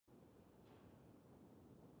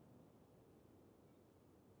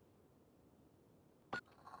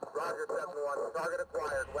Roger, 7-1. Target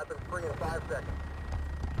acquired. Weapons free in 5 seconds.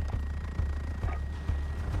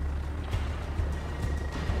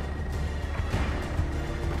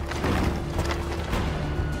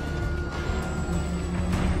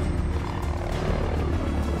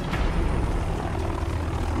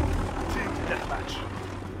 Team deathmatch.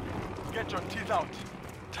 Get your teeth out.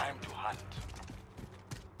 Time to hunt.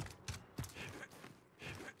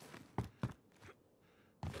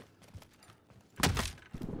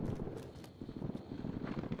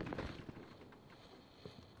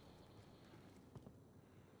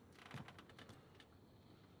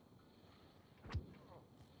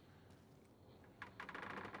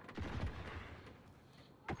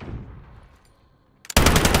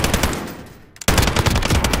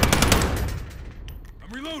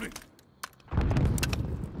 Reloading!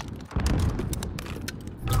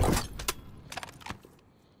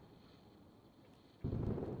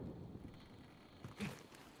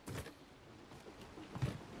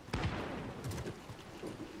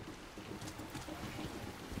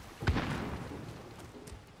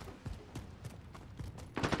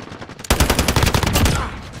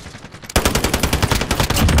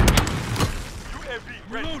 UAV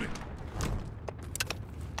ready. Reloading!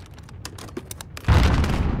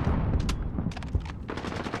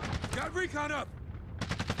 Got recon up!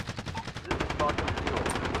 This is Falcon 0.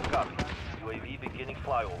 Good copy. UAV beginning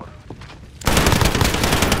flyover.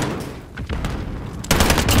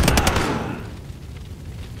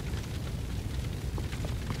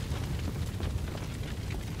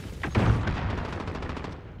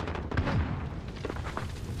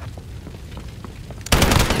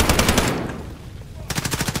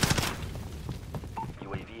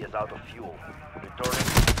 UAV is out of fuel. Returning.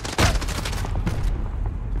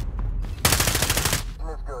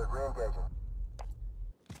 Is good. Re-engaging.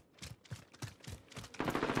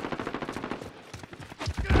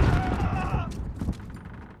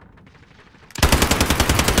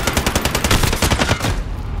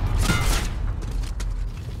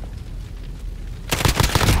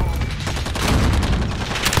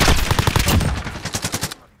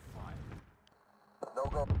 No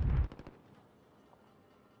go.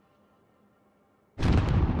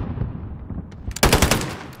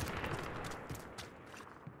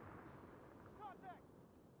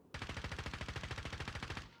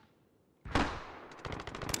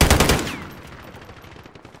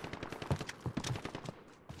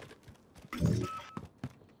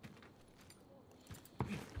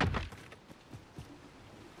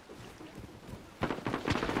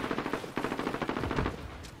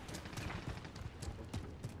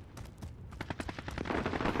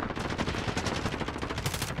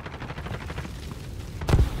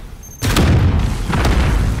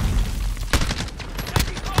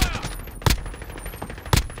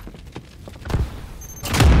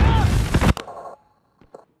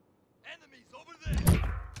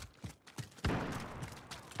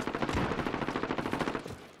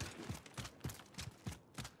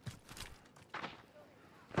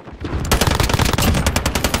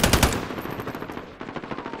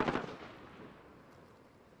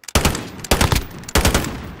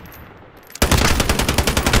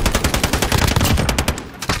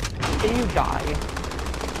 Can you die?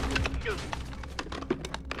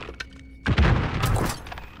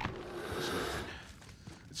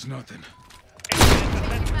 It's nothing.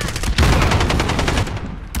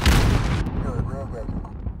 Good. Re-engaging.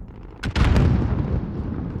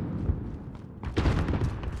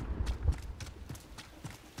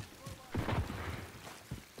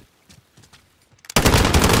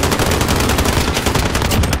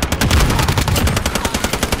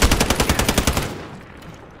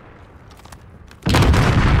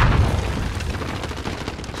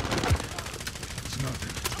 It's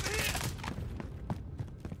nothing.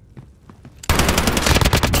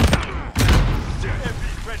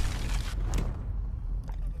 UAV ready.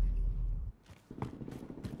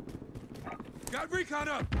 Got recon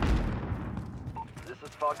up! This is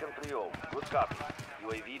Falcon 3-0. Good copy.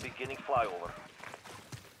 UAV beginning flyover.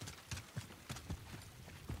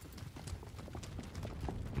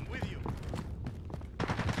 I'm with you.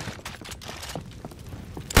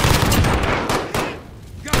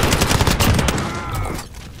 Got it!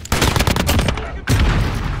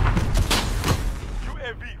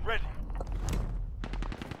 UAV ready.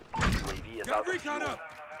 UAV is Got out of recon fuel. up!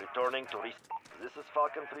 Returning to rest. This is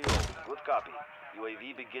Falcon 3-0. Good copy.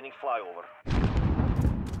 UAV beginning flyover.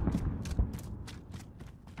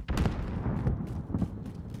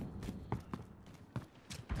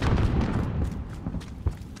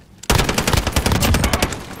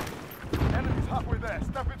 Enemies halfway there.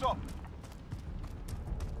 Step it up.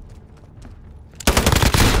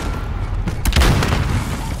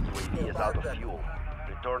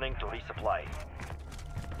 Returning to resupply.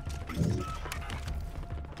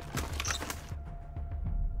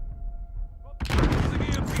 Using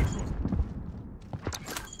EMP drone.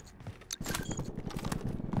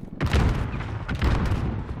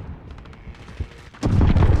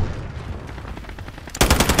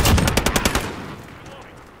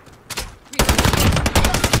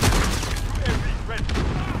 UAV ready.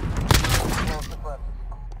 Close to friendly.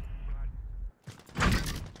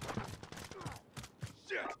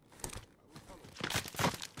 Shit!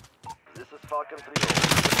 This is Falcon 3-0.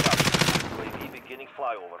 Good copy. UAV beginning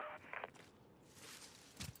flyover.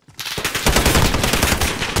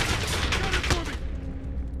 Got it for me!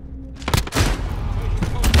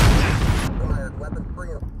 Acquired. Weapons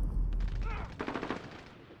free and...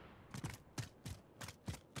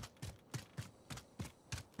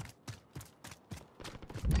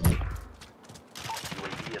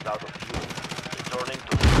 UAV is out of fuel. Returning to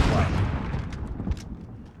resupply.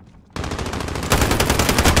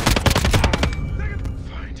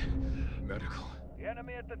 Find medical. The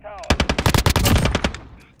enemy at the tower.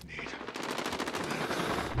 Need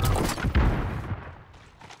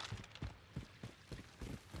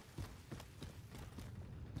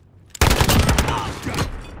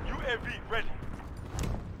UAV ready.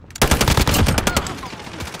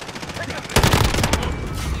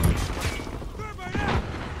 Thermite out!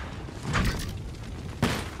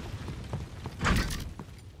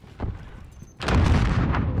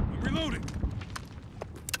 I'm reloading.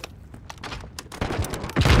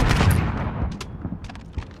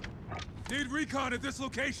 Need recon at this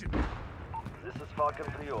location. This is Falcon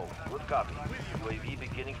 3-0. Good copy. UAV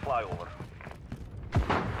beginning flyover.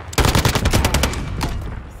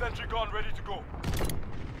 Sentry gun ready to go.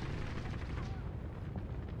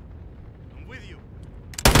 I'm with you.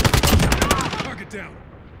 Target down.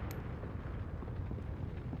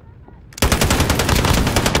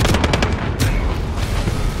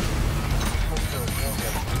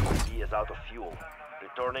 UAV is out of fuel.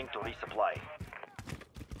 Returning to resupply.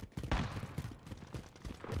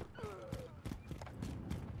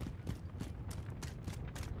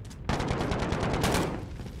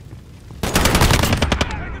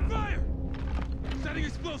 Taking fire! Setting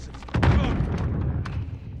explosives. Go.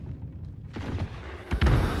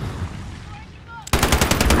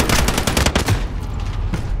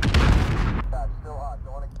 Back. Still hot.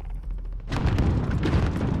 Going to...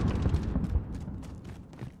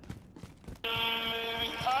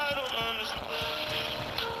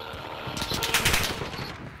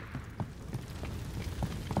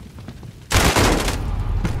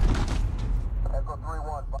 Echo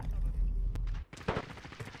 3-1.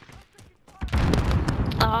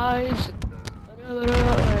 Eyes.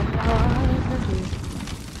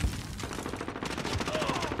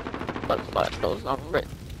 But those are rich.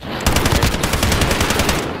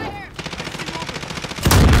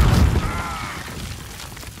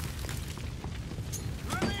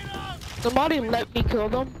 Somebody let me kill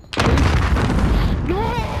them. Please. No!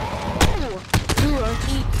 Dude, I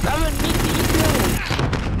need 7 kills.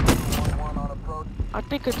 1 on approach. I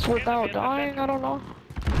think it's without dying, I don't know.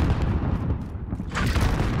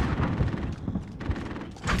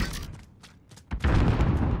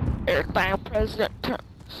 Everything President Trump.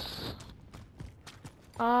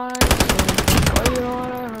 I say, what you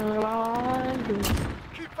wanna do?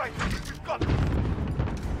 Keep fighting. We've got it.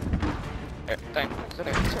 Everything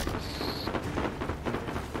President Trump.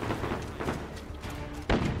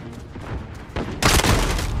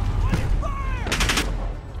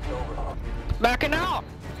 Backing out!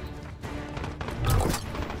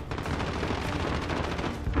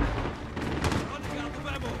 Running out of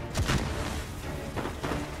ammo.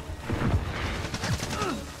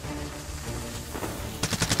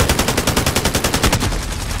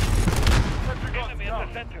 Sentry gun down.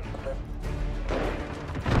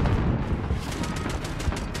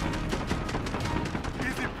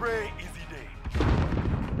 Easy prey,